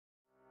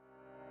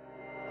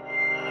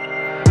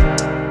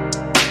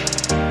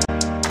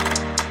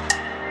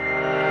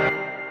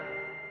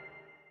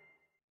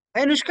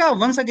Hi Anushka,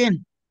 once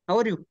again. How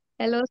are you?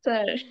 Hello,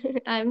 sir.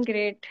 I'm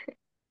great.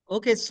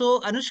 Okay, so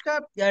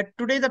Anushka,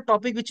 today the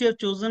topic which you have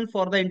chosen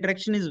for the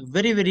interaction is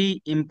very, very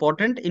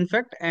important, in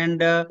fact, and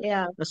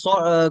Yeah,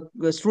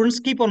 students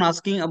keep on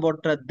asking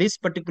about this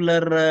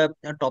particular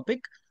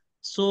topic.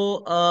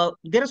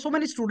 There are so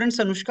many students,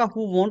 Anushka,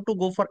 who want to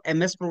go for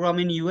MS program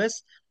in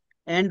US,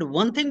 and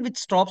one thing which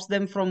stops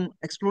them from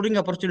exploring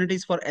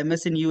opportunities for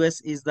MS in US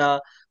is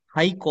the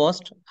high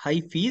cost,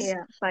 high fees.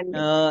 yeah, funding.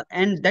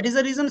 And that is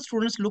the reason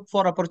students look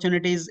for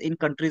opportunities in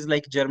countries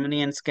like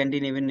Germany and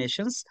Scandinavian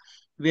nations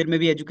where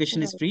maybe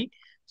education is Right. free.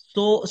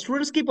 So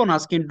students keep on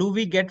asking, do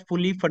we get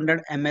fully funded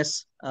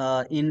MS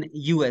in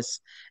US?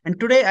 And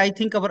today I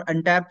think our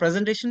entire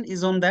presentation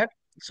is on that.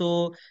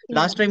 So Yeah,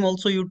 last time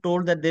also you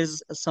told that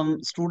there's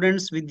some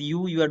students with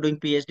you, you are doing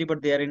PhD,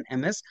 but they are in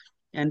MS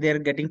and they are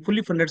getting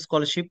fully funded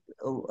scholarship.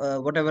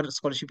 Whatever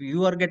scholarship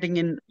you are getting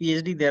in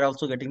PhD, they are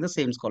also getting the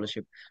same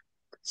scholarship.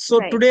 So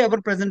right. today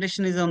our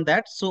presentation is on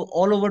that. So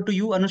all over to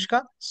you,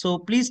 Anushka. So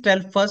please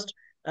tell first,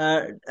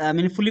 I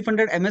mean fully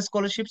funded MS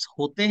scholarships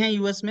होते हैं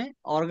US में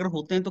और अगर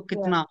होते हैं तो Yeah.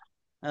 कितना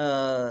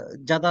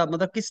ज्यादा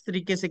मतलब किस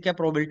तरीके से क्या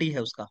प्रोबेबिलिटी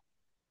है उसका?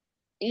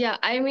 Yeah,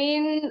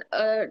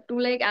 to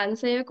like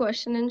answer your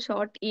question in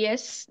short,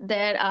 yes,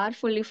 there are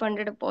fully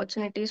funded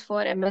opportunities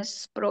for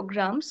MS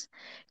programs.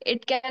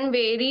 It can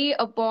vary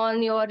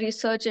upon your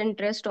research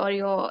interest or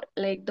your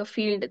like the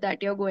field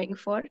that you're going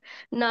for.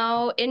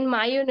 Now, in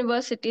my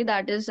university,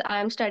 that is,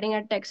 I'm studying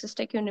at Texas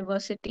Tech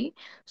University.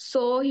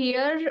 So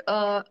here,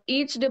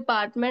 each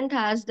department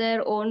has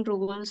their own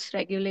rules,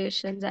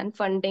 regulations, and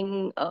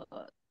funding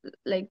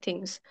like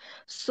things.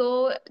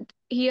 So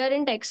here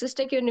in Texas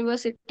Tech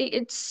University,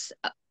 it's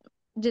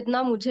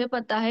जितना मुझे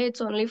पता है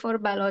it's only for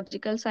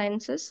biological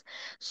sciences.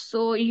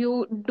 So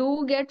you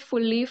do get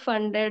fully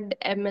funded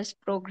MS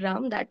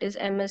program, that is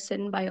MS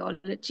in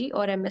biology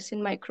or MS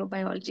in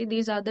microbiology.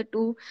 These are the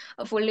two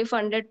fully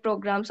funded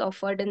programs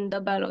offered in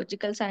the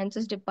biological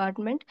sciences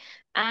department.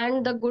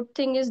 And the good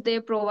thing is they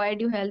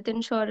provide you health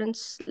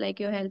insurance, like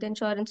your health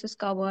insurance is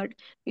covered.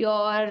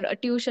 Your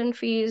tuition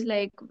fee is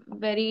like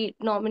very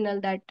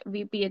nominal that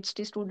we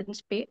PhD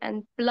students pay,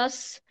 and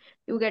plus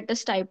you get a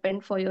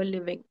stipend for your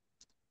living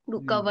to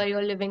Hmm. cover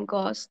your living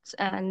costs,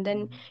 and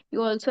then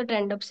you also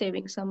end up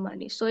saving some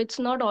money. So it's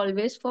not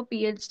always for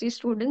PhD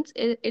students,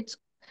 it's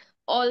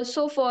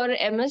also for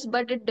MS,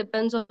 but it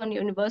depends on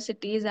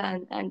universities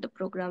and the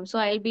program. So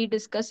I'll be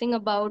discussing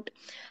about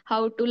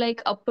how to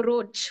like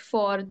approach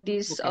for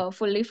this Okay.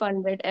 fully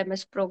funded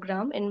MS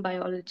program in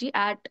biology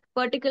at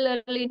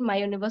particularly in my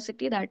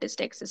university, that is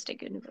Texas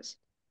Tech University.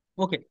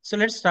 Okay. So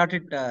let's start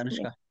it, Yeah.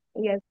 Anushka.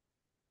 Yes.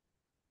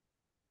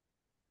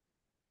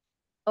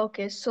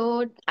 Okay,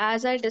 so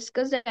as I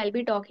discussed, I'll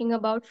be talking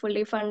about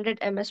fully funded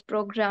MS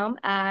program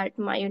at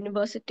my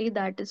university,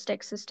 that is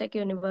Texas Tech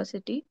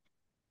University.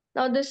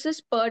 Now, this is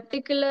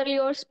particularly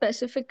or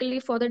specifically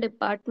for the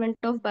Department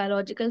of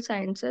Biological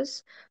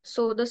Sciences.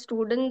 So, the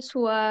students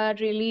who are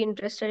really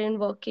interested in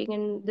working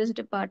in this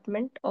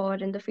department or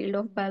in the field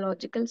of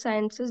biological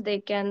sciences, they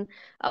can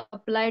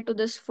apply to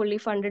this fully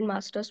funded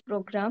master's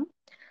program.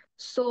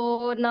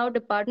 So now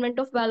Department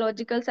of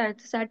Biological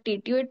Sciences at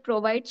TTU, it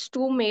provides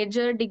two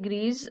major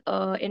degrees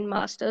in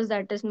masters,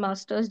 that is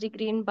master's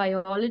degree in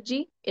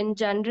biology in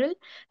general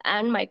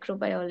and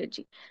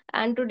microbiology.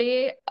 And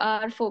today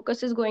our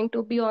focus is going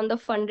to be on the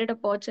funded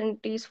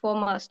opportunities for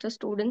master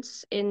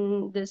students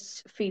in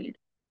this field.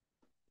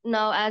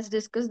 Now, as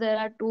discussed, there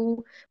are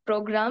two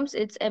programs.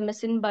 It's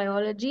MS in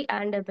biology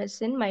and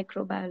MS in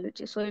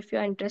microbiology. So if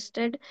you're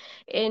interested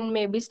in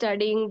maybe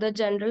studying the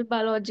general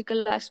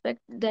biological aspect,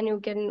 then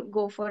you can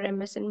go for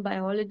MS in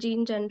biology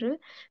in general.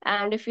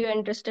 And if you're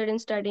interested in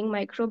studying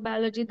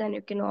microbiology, then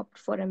you can opt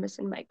for MS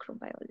in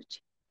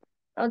microbiology.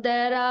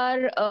 There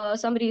are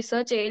some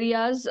research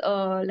areas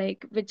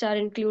like which are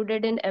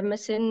included in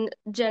MS in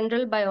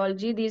general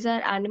biology. These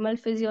are animal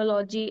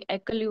physiology,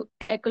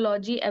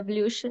 ecology,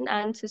 evolution,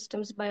 and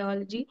systems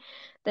biology.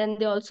 Then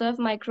they also have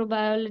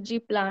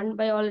microbiology, plant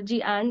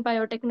biology, and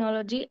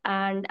biotechnology,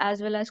 and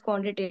as well as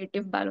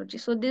quantitative biology.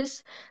 So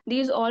these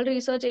all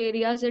research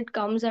areas, it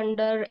comes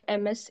under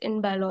MS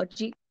in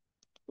biology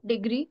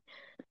degree.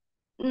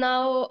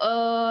 Now,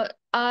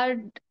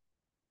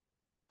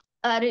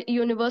 our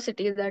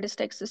university, that is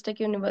Texas Tech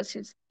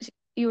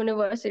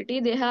University,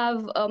 they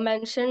have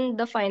mentioned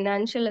the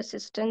financial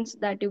assistance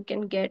that you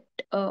can get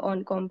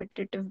on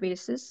competitive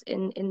basis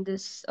in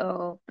this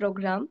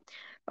program.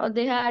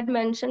 They had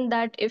mentioned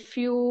that if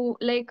you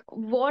like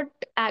what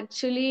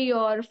actually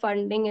your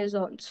funding is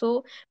on.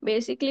 So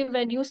basically,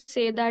 when you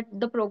say that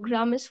the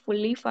program is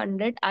fully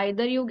funded,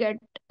 either you get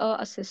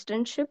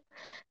assistantship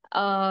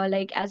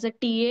like as a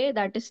TA,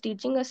 that is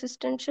teaching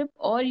assistantship,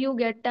 or you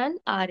get an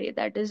RA,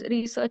 that is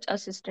research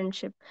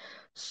assistantship.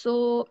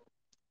 So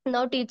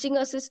now teaching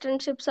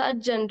assistantships are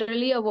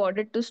generally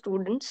awarded to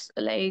students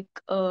like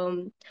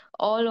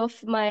all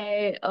of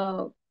my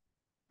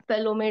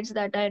fellow mates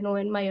that I know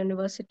in my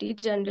university,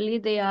 generally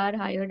they are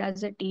hired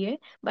as a TA.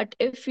 But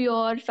if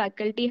your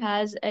faculty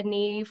has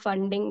any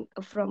funding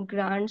from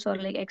grants or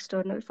like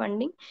external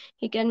funding,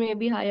 he can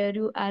maybe hire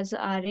you as a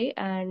RA.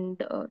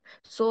 And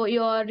so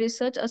your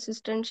research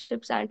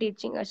assistantships and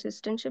teaching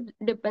assistantships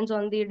depends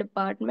on the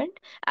department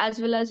as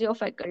well as your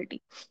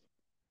faculty.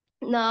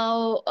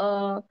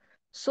 Now,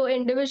 so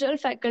individual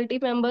faculty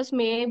members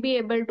may be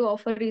able to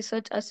offer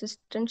research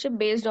assistantship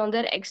based on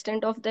their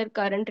extent of their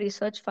current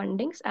research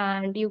fundings,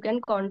 and you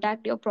can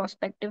contact your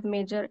prospective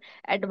major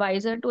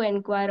advisor to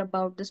inquire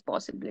about this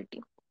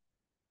possibility.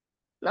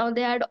 Now,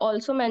 they had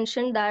also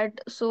mentioned that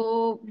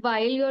so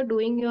while you're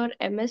doing your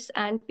MS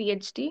and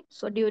PhD,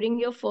 so during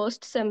your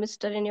first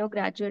semester in your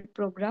graduate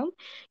program,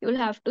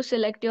 you'll have to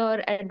select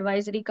your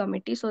advisory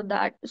committee. So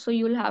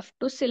you'll have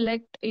to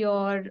select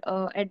your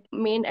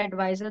main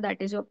advisor,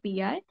 that is your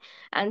PI,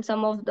 and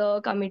some of the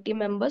committee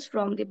members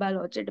from the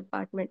biology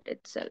department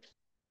itself.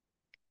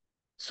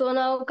 So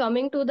now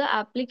coming to the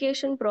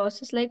application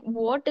process, like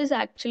what is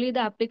actually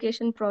the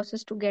application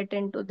process to get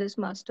into this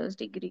master's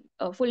degree,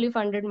 a fully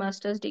funded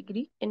master's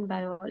degree in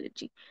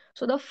biology?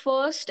 So the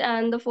first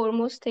and the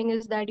foremost thing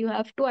is that you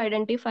have to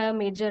identify a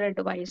major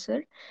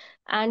advisor,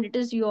 and it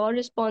is your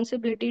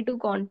responsibility to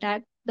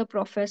contact the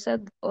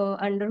professor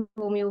under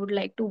whom you would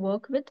like to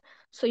work with.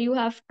 So you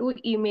have to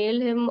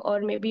email him,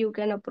 or maybe you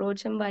can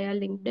approach him via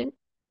LinkedIn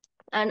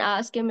and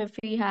ask him if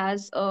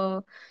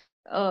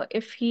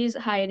he's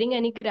hiring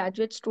any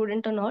graduate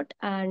student or not,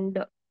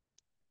 and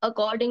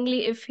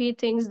accordingly, if he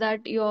thinks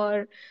that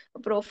your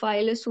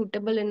profile is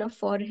suitable enough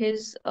for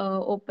his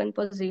open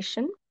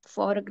position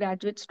for a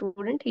graduate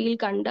student, he'll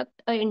conduct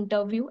an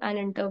interview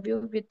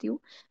with you.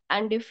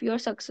 And if you're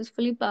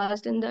successfully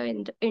passed in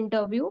the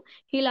interview,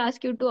 he'll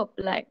ask you to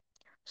apply.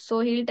 So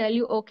he'll tell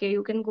you, okay,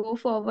 you can go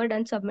forward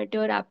and submit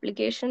your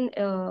application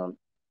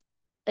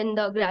in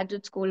the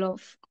graduate school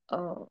of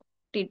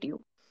TTU.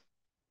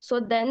 So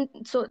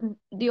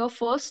your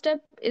first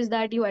step is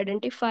that you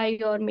identify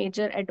your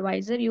major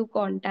advisor, you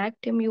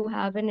contact him, you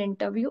have an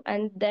interview,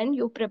 and then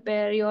you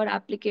prepare your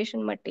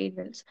application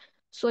materials.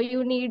 So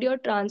you need your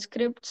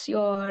transcripts,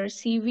 your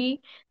CV,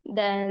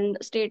 then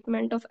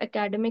statement of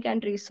academic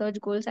and research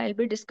goals. I'll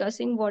be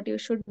discussing what you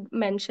should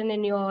mention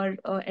in your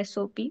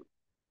SOP.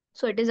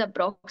 So it is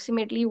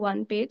approximately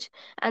 1 page,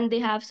 and they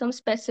have some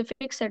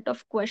specific set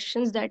of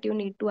questions that you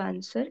need to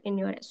answer in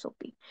your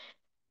SOP.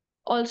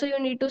 Also, you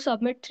need to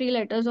submit 3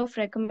 letters of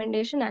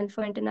recommendation, and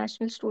for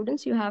international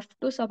students, you have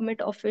to submit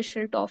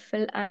official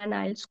TOEFL and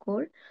IELTS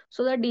score.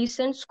 So the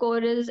decent score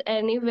is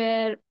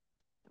anywhere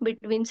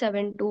between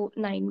 7 to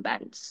 9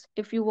 bands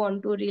if you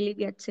want to really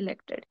get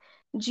selected.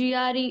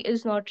 GRE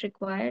is not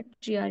required,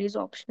 GRE is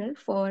optional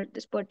for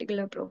this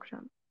particular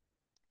program.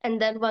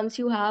 And then once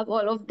you have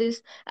all of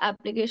this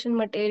application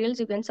materials,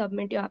 you can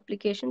submit your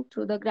application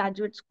through the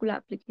graduate school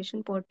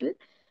application portal.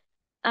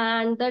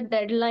 And the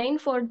deadline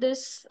for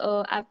this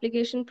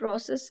application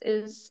process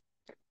is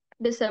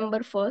December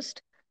 1st.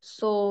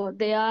 So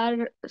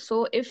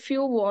if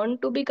you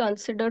want to be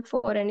considered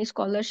for any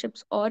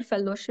scholarships or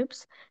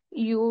fellowships,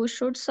 you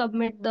should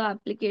submit the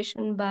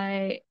application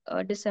by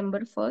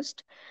December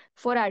 1st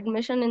for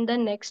admission in the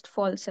next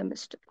fall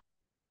semester.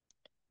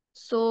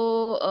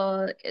 So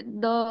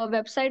the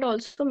website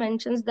also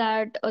mentions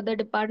that the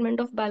Department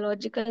of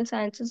Biological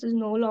Sciences is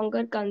no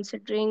longer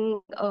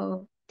considering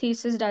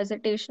thesis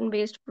dissertation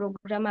based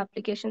program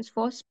applications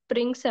for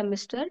spring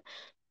semester.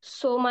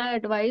 So my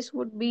advice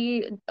would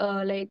be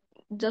like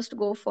just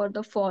go for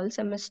the fall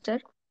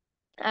semester,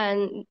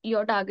 and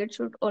your target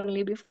should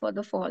only be for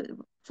the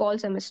fall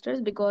semesters,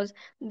 because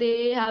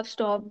they have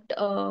stopped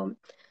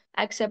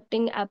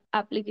accepting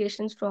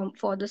applications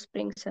for the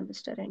spring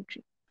semester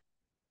entry.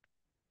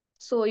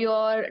 So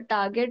your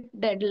target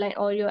deadline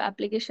or your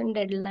application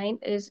deadline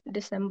is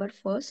December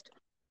 1st.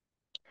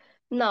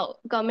 Now,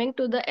 coming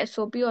to the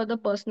SOP or the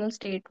personal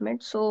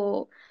statement.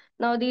 So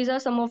now these are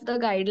some of the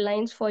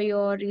guidelines for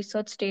your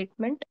research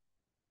statement.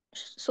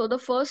 So the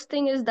first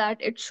thing is that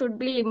it should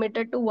be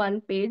limited to 1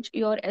 page.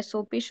 Your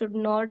SOP should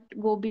not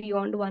go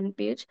beyond 1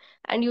 page,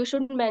 and you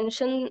should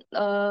mention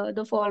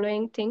the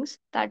following things.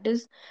 That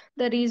is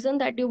the reason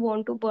that you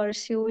want to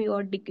pursue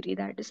your degree,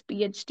 that is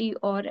PhD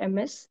or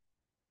MS,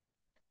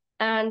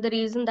 and the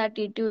reason that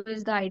TTU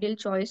is the ideal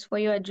choice for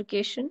your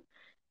education.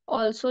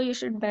 Also, you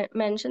should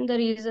mention the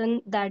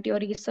reason that your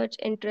research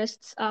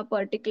interests are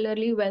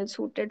particularly well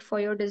suited for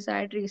your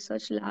desired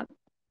research lab,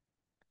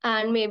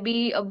 and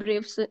maybe a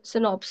brief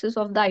synopsis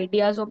of the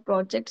ideas or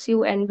projects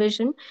you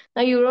envision.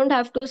 Now, you don't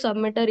have to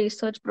submit a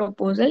research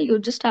proposal, you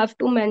just have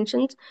to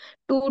mention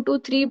 2 to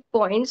 3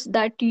 points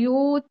that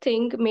you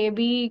think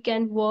maybe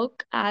can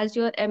work as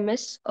your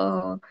MS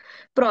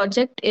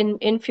project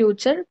in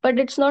future, but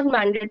it's not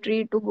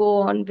mandatory to go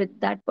on with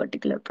that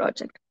particular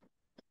project.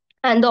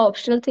 And the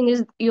optional thing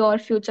is your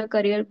future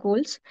career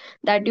goals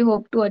that you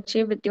hope to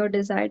achieve with your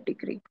desired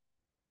degree.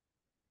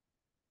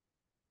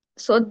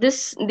 So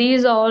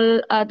these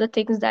all are the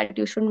things that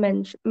you should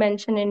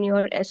mention in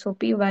your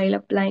SOP while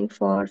applying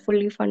for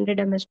fully funded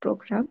MS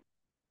program.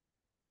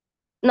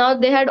 Now,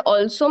 they had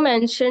also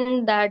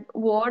mentioned that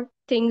what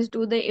things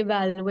do they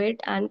evaluate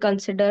and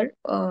consider,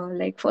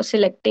 like for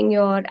selecting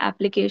your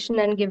application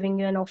and giving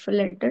you an offer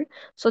letter.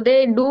 So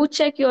they do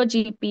check your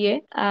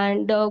GPA,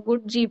 and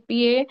good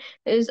GPA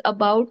is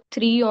about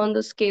 3 on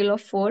the scale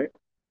of 4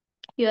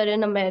 here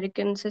in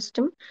American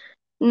system.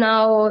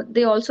 Now,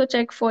 they also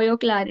check for your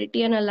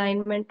clarity and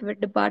alignment with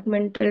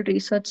departmental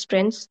research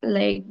strengths.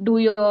 Like,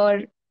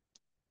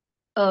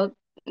 uh,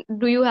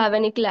 do you have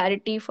any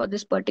clarity for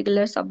this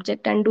particular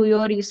subject, and do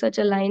your research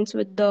aligns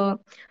with the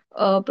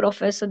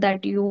professor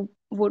that you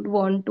would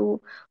want to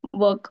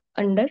work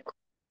under?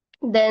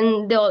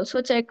 Then they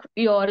also check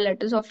your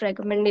letters of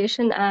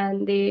recommendation,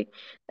 and they,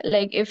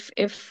 like,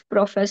 if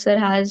professor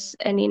has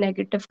any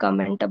negative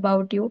comment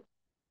about you.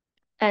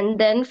 And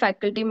then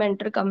faculty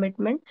mentor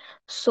commitment.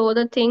 So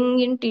the thing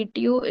in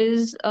TTU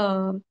is,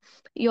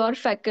 your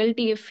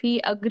faculty, if he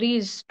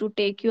agrees to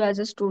take you as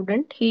a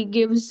student, he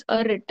gives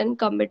a written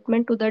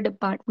commitment to the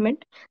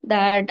department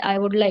that I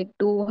would like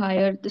to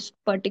hire this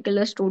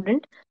particular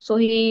student. So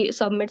he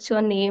submits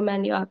your name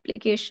and your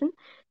application,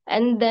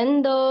 and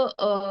then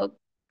the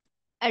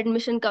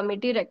admission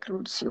committee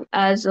recruits you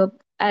as a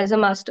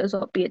master's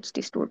or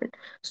PhD student.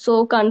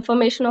 So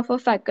confirmation of a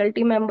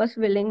faculty member's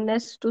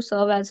willingness to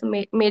serve as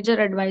a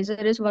major advisor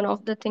is one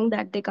of the things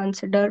that they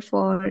consider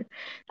for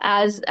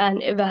as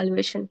an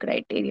evaluation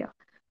criteria.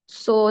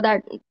 So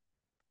that,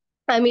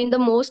 I mean, the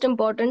most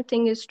important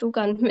thing is to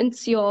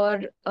convince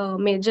your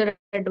major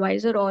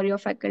advisor or your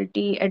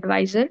faculty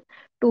advisor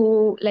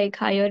to like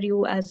hire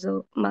you as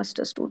a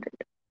master student.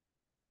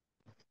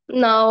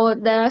 Now,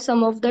 there are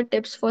some of the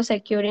tips for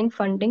securing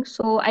funding.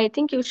 So, I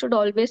think you should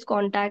always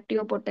contact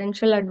your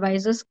potential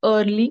advisors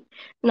early.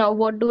 Now,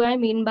 what do I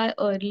mean by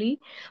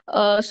early?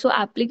 So,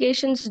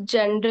 applications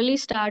generally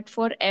start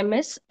for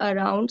MS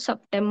around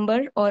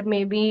September, or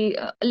maybe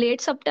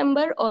late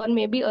September, or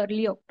maybe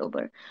early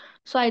October.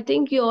 So, I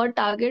think your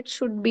target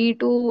should be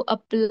to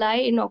apply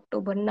in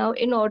October. Now,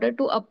 in order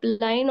to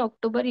apply in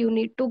October, you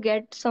need to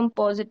get some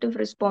positive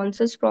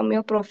responses from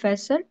your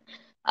professor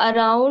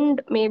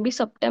around maybe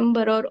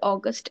September or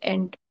August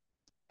end.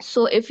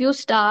 So if you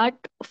start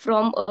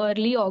from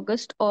early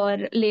August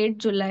or late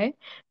July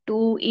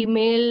to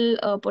email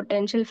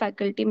potential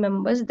faculty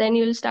members, then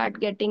you'll start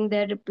getting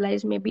their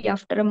replies maybe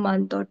after a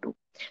month or two.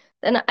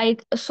 Then I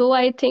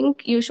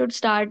think you should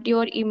start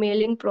your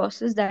emailing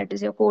process, that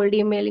is your cold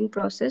emailing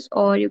process,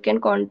 or you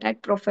can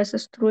contact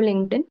professors through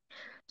LinkedIn.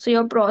 So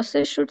your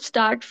process should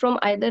start from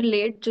either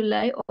late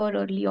July or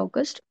early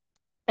August,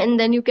 and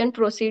then you can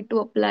proceed to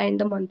apply in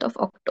the month of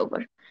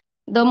October.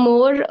 The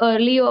more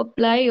early you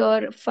apply,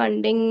 your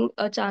funding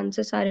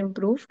chances are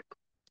improved.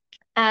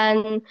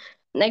 And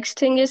next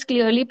thing is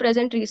clearly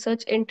present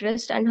research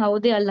interest and how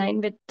they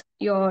align with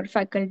your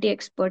faculty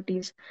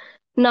expertise.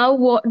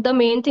 Now, the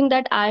main thing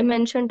that I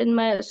mentioned in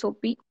my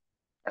SOP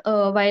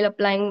while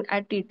applying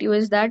at TTU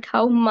is that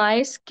how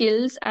my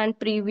skills and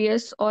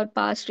previous or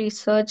past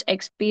research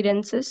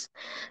experiences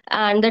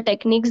and the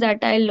techniques that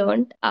I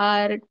learned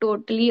are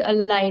totally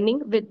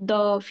aligning with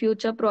the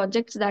future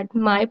projects that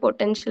my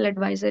potential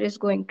advisor is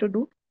going to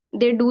do.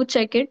 They do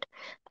check it,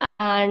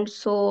 and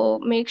so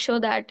make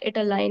sure that it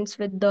aligns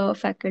with the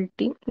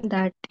faculty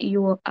that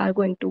you are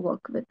going to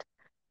work with.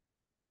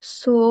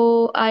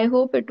 So I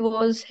hope it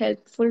was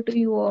helpful to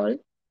you all.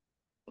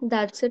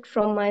 That's it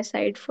from my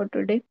side for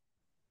today.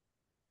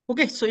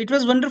 Okay, so it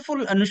was wonderful,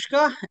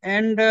 Anushka,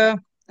 and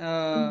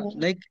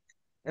Mhm. like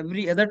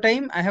every other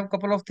time, I have a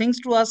couple of things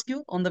to ask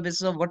you on the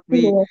basis of what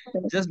we Yes,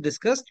 yes. just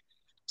discussed.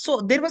 So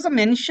there was a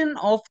mention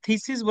of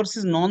thesis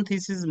versus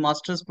non-thesis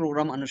master's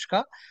program,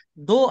 Anushka.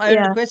 Though I will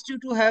Yeah. request you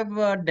to have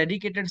a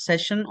dedicated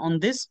session on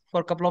this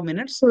for a couple of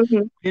minutes,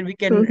 Mm-hmm. where we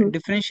can Mm-hmm.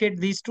 differentiate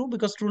these two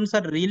because students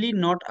are really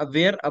not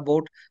aware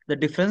about the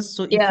difference.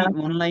 So if Yeah.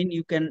 you online,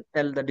 you can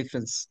tell the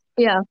difference.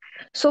 Yeah.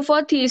 So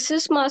for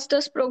thesis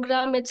master's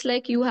program, it's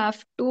like you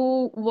have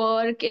to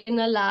work in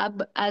a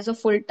lab as a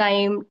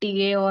full-time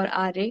TA or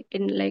RA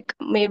in like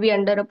maybe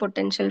under a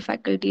potential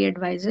faculty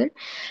advisor,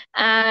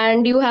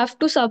 and you have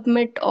to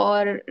submit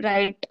or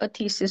write a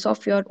thesis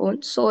of your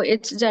own. So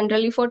it's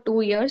generally for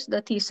 2 years,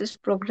 the thesis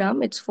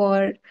program. It's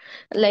for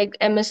like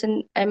MS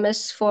and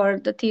MS for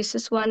the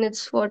thesis one,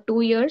 it's for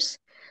 2 years.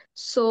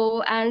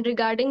 So, and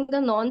regarding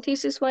the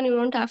non-thesis one, you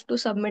don't have to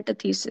submit a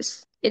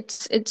thesis.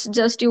 It's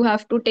just you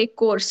have to take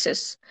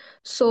courses.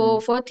 So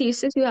Mm. for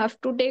thesis, you have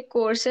to take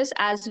courses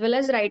as well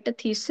as write a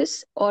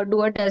thesis or do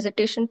a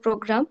dissertation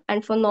program.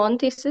 And for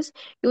non-thesis,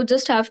 you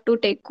just have to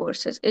take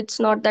courses. It's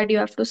not that you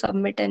have to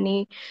submit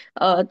any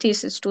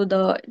thesis to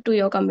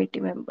your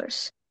committee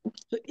members.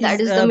 So That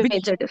is is the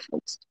major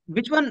difference.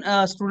 which one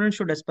student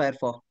should aspire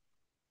for?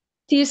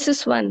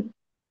 Thesis one,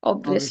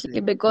 obviously,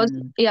 Obviously. because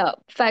Mm. yeah,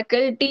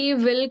 faculty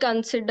will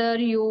consider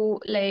you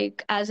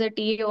like as a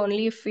TA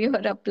only if you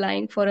are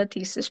applying for a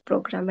thesis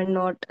program and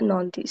not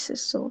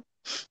non-thesis. So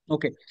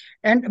Okay.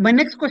 And my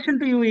next question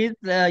to you is,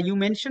 you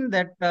mentioned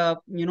that,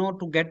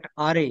 to get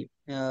RA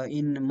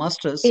in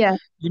masters, yeah,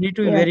 you need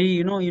to be yeah, very,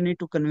 you need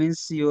to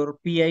convince your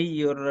PI,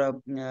 your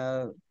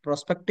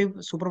prospective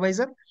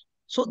supervisor.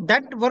 So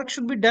that work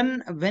should be done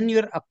when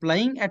you're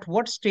applying. At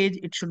what stage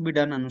it should be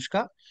done,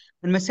 Anushka?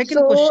 And my second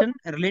So question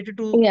related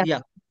to, yeah.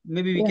 yeah,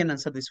 maybe we Yeah. can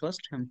answer this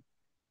first.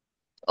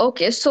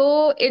 Okay,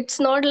 so it's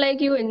not like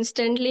you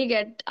instantly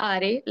get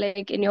RA,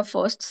 like in your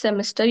first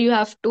semester. You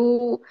have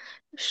to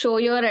show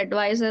your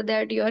advisor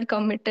that you are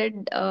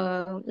committed,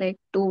 like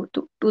to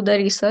the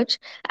research.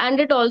 And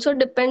it also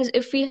depends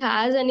if he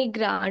has any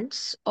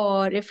grants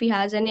or if he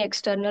has any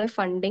external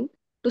funding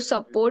to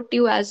support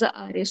you as a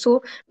RA.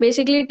 So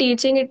basically,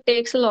 teaching it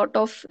takes a lot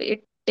of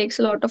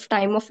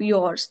time of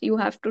yours. You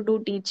have to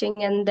do teaching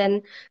and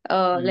then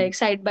Mm, like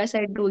side by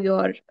side do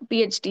your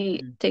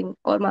PhD mm, thing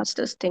or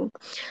master's thing.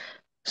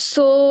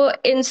 So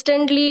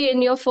instantly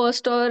in your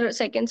first or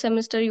second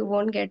semester, you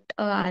won't get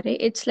a RA.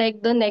 It's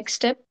like the next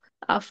step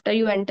after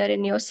you enter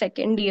in your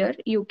second year,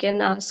 you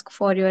can ask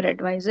for your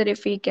advisor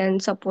if he can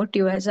support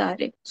you as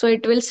RA. So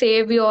it will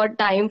save your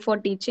time for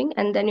teaching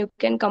and then you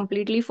can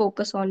completely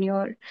focus on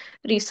your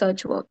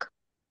research work.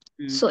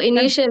 mm. So And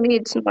initially,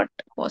 it's not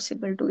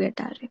possible to get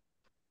RA.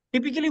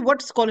 typically,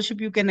 what scholarship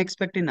you can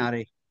expect in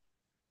RA?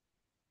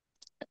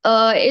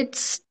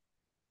 It's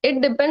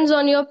it depends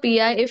on your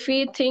PI. If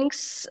he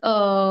thinks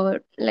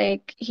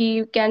like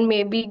he can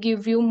maybe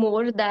give you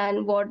more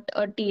than what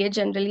a TA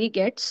generally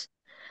gets.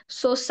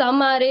 So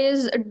some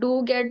RAs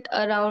do get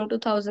around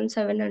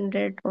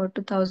 2,700 or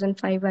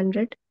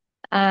 2,500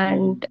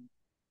 and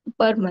Mm,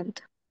 per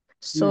month.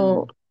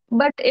 So mm.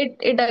 but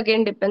it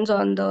again depends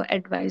on the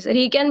advisor.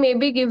 He can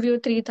maybe give you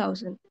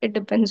 3,000. It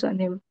depends on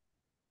him.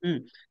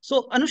 Mm.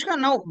 So, Anushka,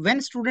 now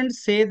when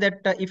students say that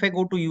if I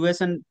go to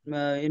US and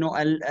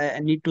I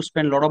need to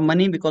spend a lot of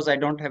money because I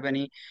don't have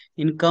any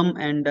income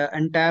and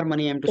entire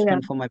money I am to Yeah.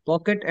 spend for my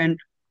pocket, and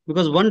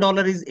because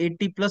 $1 is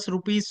 80 plus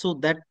rupees, so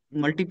that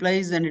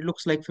multiplies and it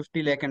looks like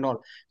 50 lakh and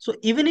all. So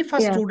even if a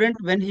Yeah. student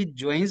when he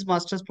joins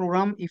master's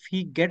program, if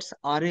he gets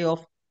RA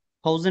of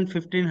 1,000,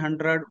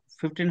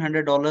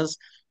 $1,500,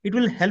 it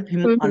will help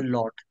him a Mhm.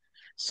 lot.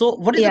 So,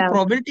 what is the Yeah.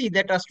 probability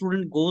that a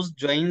student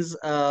joins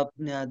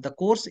the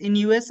course in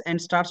US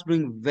and starts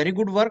doing very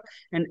good work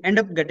and end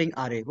up getting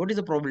RA? What is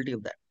the probability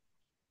of that?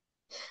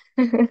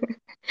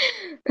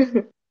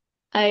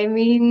 I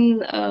mean,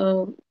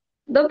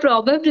 the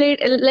probability,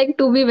 like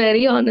to be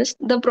very honest,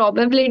 the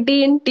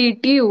probability in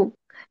TTU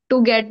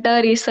to get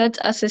a research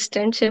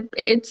assistantship,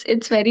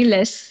 it's very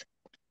less.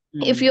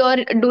 If Mm, you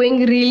are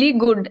doing really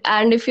good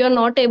and if you're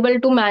not able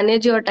to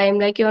manage your time,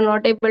 like you're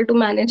not able to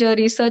manage your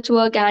research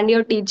work and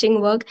your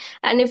teaching work,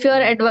 and if your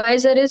mm,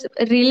 advisor is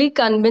really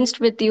convinced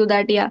with you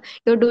that yeah,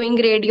 you're doing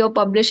great, you're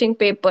publishing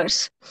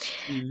papers,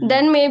 mm,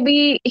 then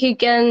maybe he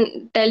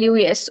can tell you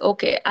yes,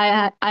 okay,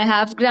 I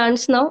have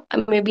grants now,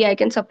 maybe I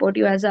can support you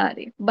as a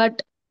RA.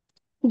 But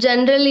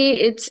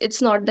generally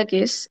it's not the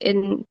case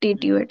in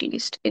TTU, mm. at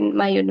least in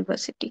my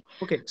university.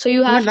 Okay. So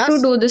you So my have to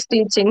last do this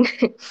teaching.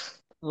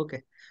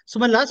 Okay. So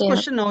my last Yeah.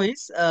 question now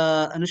is,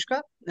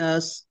 Anushka,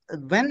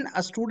 when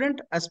a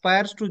student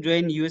aspires to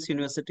join US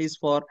universities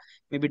for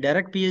maybe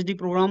direct PhD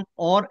program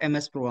or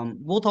MS program,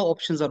 both our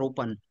options are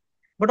open.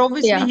 But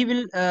obviously, Yeah.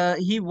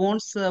 he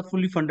wants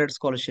fully funded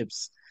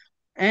scholarships.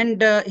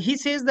 And he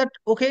says that,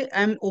 okay,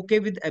 I'm okay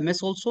with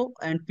MS also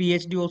and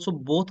PhD also,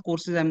 both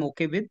courses I'm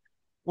okay with.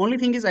 Only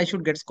thing is I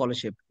should get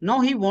scholarship. Now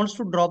he wants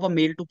to drop a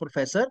mail to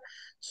professor.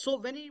 So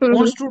when he Mhm.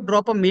 wants to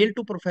drop a mail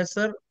to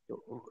professor,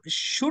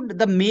 should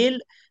the mail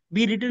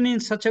be written in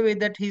such a way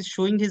that he's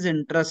showing his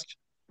interest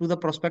to the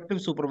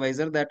prospective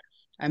supervisor that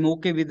I'm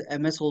okay with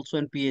MS also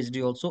and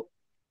PhD also,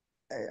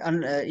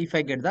 and if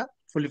I get the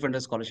fully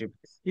funded scholarship.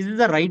 Is this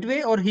the right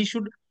way, or he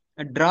should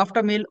draft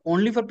a mail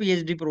only for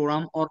PhD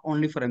program or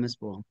only for MS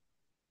program?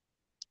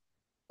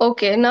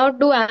 Okay, now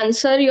to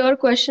answer your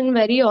question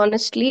very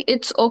honestly,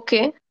 it's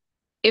okay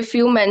if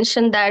you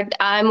mention that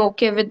I'm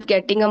okay with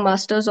getting a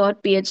master's or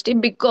PhD,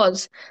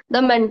 because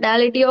the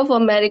mentality of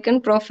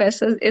American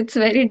professors, it's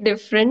very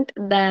different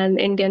than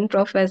Indian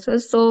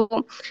professors. So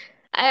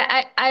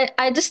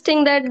I just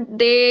think that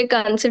they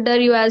consider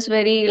you as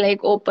very like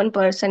open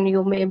person.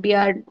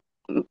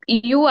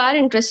 You are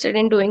interested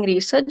in doing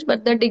research,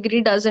 but the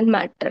degree doesn't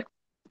matter.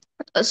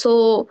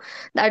 So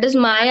that is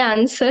my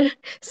answer.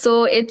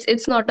 So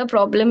it's not a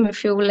problem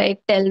if you like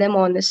tell them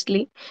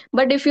honestly,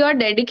 but if you are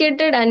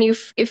dedicated and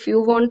if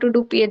you want to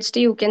do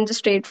PhD, you can just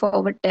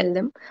straightforward tell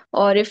them,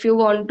 or if you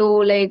want to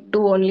like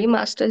do only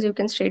masters, you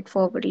can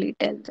straightforwardly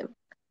tell them.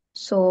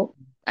 So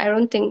I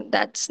don't think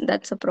that's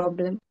a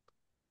problem.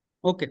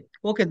 Okay,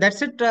 okay,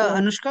 that's it, Yeah.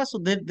 Anushka. So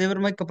they were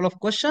my couple of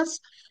questions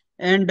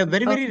and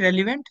very, very Okay.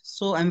 relevant.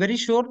 So I'm very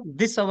sure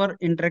this our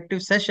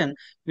interactive session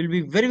will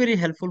be very, very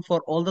helpful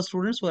for all the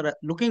students who are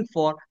looking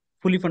for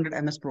fully funded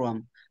MS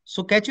program.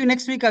 So catch you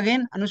next week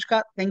again,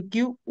 Anushka. Thank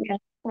you. Yeah.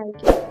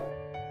 Thank you.